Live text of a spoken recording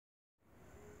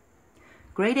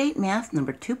Grade 8 Math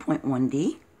number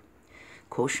 2.1d,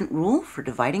 Quotient Rule for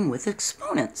dividing with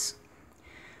exponents.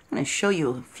 I'm going to show you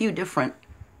a few different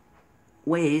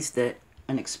ways that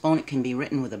an exponent can be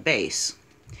written with a base.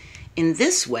 In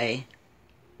this way,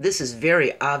 this is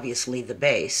very obviously the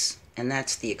base, and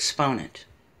that's the exponent.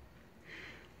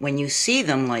 When you see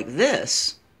them like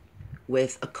this,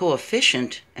 with a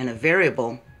coefficient and a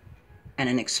variable and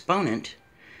an exponent,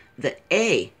 the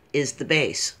a is the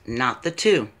base, not the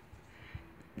 2.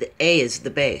 The a is the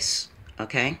base,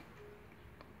 okay?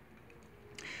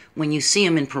 When you see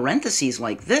them in parentheses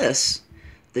like this,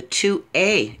 the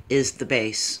 2a is the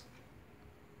base.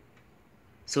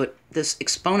 So this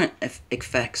exponent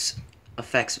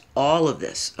affects all of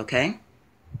this, okay?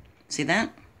 See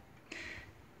that?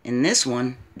 In this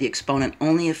one, the exponent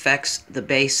only affects the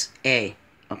base a,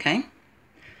 okay?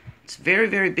 It's a very,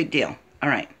 very big deal. All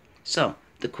right, so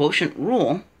the quotient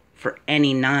rule for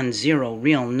any non-zero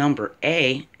real number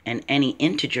a and any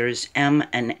integers m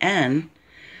and n,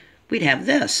 we'd have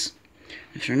this.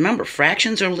 Just remember,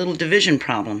 fractions are little division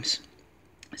problems.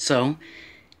 So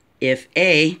if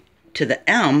a to the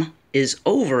m is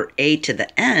over a to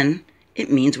the n,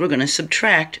 it means we're going to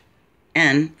subtract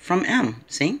n from m.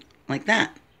 See? Like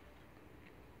that.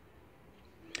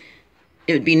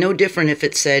 It would be no different if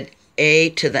it said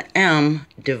a to the m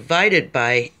divided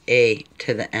by a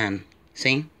to the n.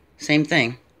 See? Same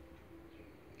thing.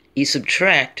 You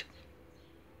subtract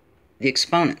the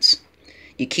exponents.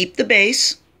 You keep the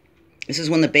base. This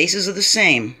is when the bases are the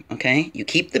same, okay? You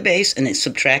keep the base and then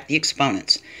subtract the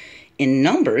exponents. In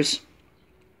numbers,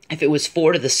 if it was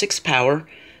 4 to the 6th power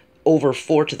over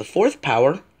 4 to the 4th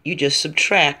power, you just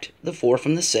subtract the 4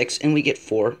 from the 6 and we get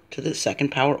 4 to the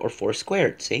 2nd power, or 4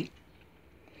 squared, see?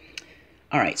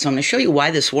 All right, so I'm going to show you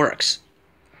why this works.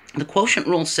 The quotient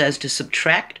rule says to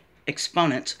subtract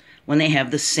exponents when they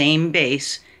have the same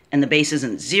base and the base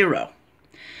isn't 0.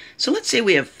 So let's say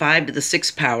we have 5 to the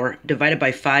 6th power divided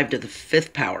by 5 to the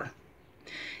 5th power.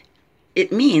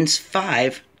 It means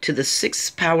 5 to the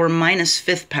 6th power minus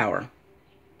 5th power.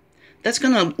 That's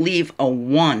going to leave a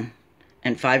 1,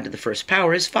 and 5 to the 1st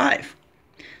power is 5.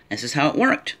 This is how it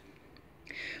worked.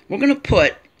 We're going to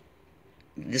put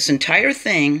this entire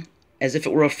thing as if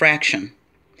it were a fraction.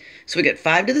 So we get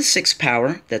 5 to the 6th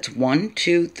power, that's 1,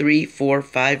 2, 3, 4,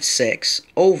 5, 6,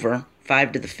 over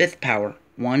 5 to the 5th power,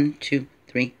 1, 2,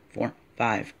 3, 4,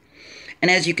 5. And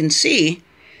as you can see,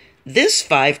 this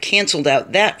 5 canceled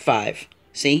out that 5.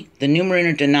 See, the numerator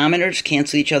and denominators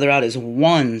cancel each other out as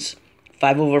 1s.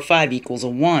 5 over 5 equals a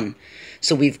 1.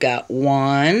 So we've got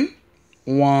 1,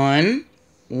 1,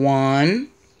 1,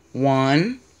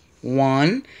 1,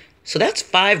 1. So that's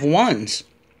 5 1s.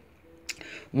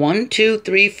 1, 2,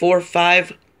 3, 4,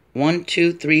 5. 1,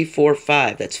 2, 3, 4,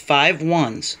 5. That's 5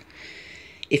 1s.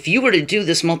 If you were to do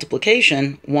this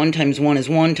multiplication, 1 times 1 is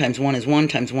 1, times 1 is 1,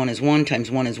 times 1 is 1,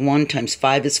 times 1 is 1, times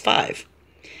 5 is 5.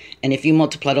 And if you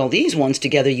multiplied all these ones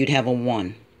together, you'd have a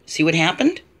 1. See what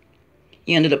happened?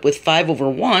 You ended up with 5 over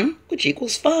 1, which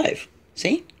equals 5.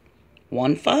 See?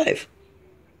 1, 5.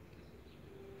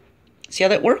 See how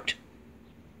that worked?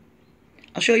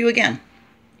 I'll show you again.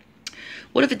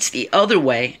 What if it's the other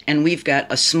way and we've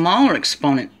got a smaller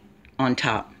exponent on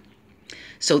top?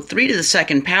 So 3 to the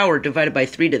 2nd power divided by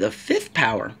 3 to the 5th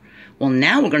power. Well,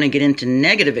 now we're going to get into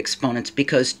negative exponents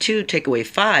because 2 take away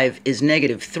 5 is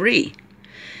negative 3.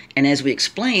 And as we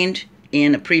explained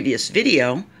in a previous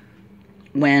video,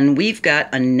 when we've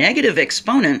got a negative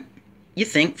exponent, you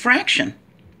think fraction.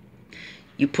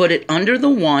 You put it under the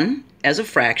 1 as a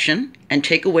fraction and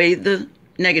take away the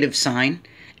negative sign,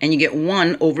 and you get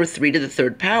 1 over 3 to the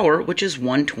 3rd power, which is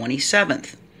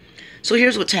 1/27th. So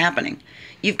here's what's happening.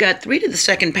 You've got 3 to the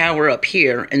 2nd power up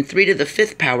here and 3 to the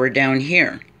 5th power down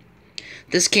here.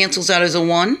 This cancels out as a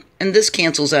 1, and this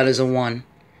cancels out as a 1.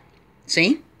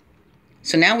 See?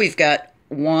 So now we've got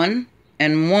 1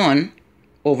 and 1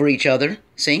 over each other.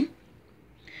 See?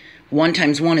 1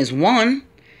 times 1 is 1,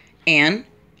 and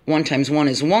 1 times 1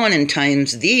 is 1, and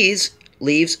times these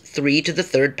leaves 3 to the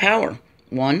 3rd power.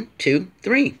 1, 2,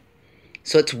 3.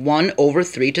 So it's 1 over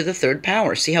 3 to the 3rd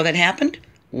power. See how that happened?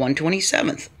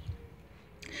 1/27th.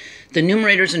 The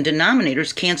numerators and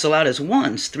denominators cancel out as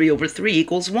 1s. 3 over 3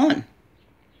 equals 1.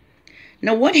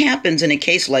 Now what happens in a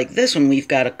case like this when we've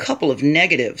got a couple of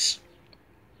negatives?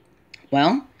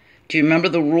 Well, do you remember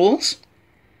the rules?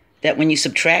 That when you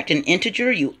subtract an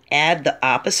integer, you add the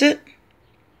opposite?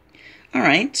 All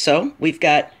right, so we've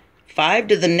got 5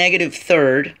 to the negative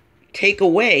 3rd, take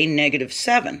away negative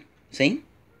 7. See?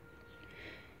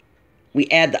 We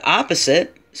add the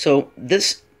opposite, so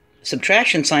this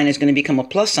subtraction sign is going to become a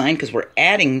plus sign because we're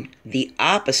adding the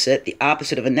opposite. The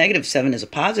opposite of a negative 7 is a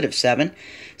positive 7.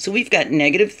 So we've got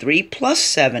negative 3 plus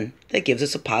 7. That gives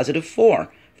us a positive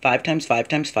 4. 5 times 5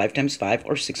 times 5 times 5,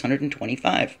 or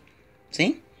 625.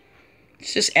 See?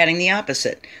 It's just adding the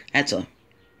opposite. That's a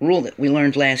rule that we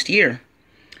learned last year.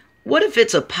 What if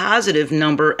it's a positive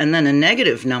number and then a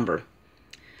negative number?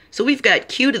 So we've got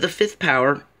q to the 5th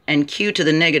power and q to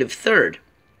the negative 3rd.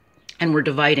 And we're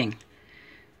dividing.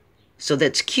 So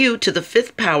that's q to the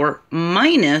 5th power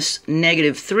minus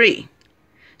negative 3.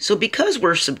 So because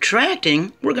we're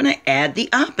subtracting, we're going to add the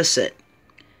opposite.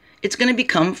 It's going to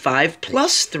become 5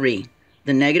 plus 3.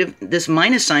 This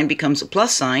minus sign becomes a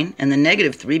plus sign, and the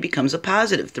negative 3 becomes a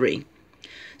positive 3.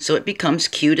 So it becomes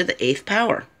q to the 8th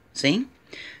power. See?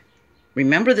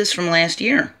 Remember this from last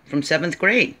year, from 7th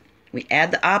grade. We add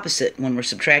the opposite when we're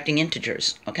subtracting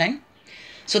integers, okay?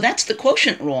 So that's the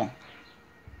quotient rule.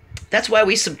 That's why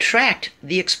we subtract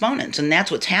the exponents, and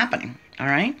that's what's happening, all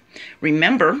right?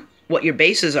 Remember what your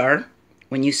bases are.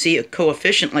 When you see a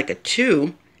coefficient like a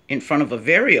 2 in front of a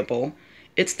variable,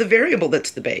 it's the variable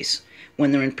that's the base.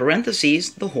 When they're in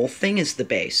parentheses, the whole thing is the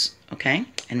base, okay?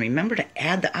 And remember to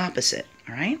add the opposite,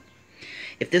 all right?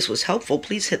 If this was helpful,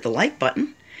 please hit the like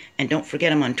button, and don't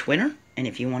forget I'm on Twitter, and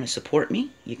if you want to support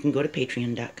me, you can go to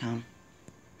patreon.com.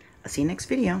 I'll see you next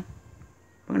video.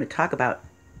 We're going to talk about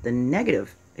the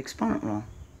negative exponent rule.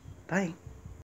 Bye.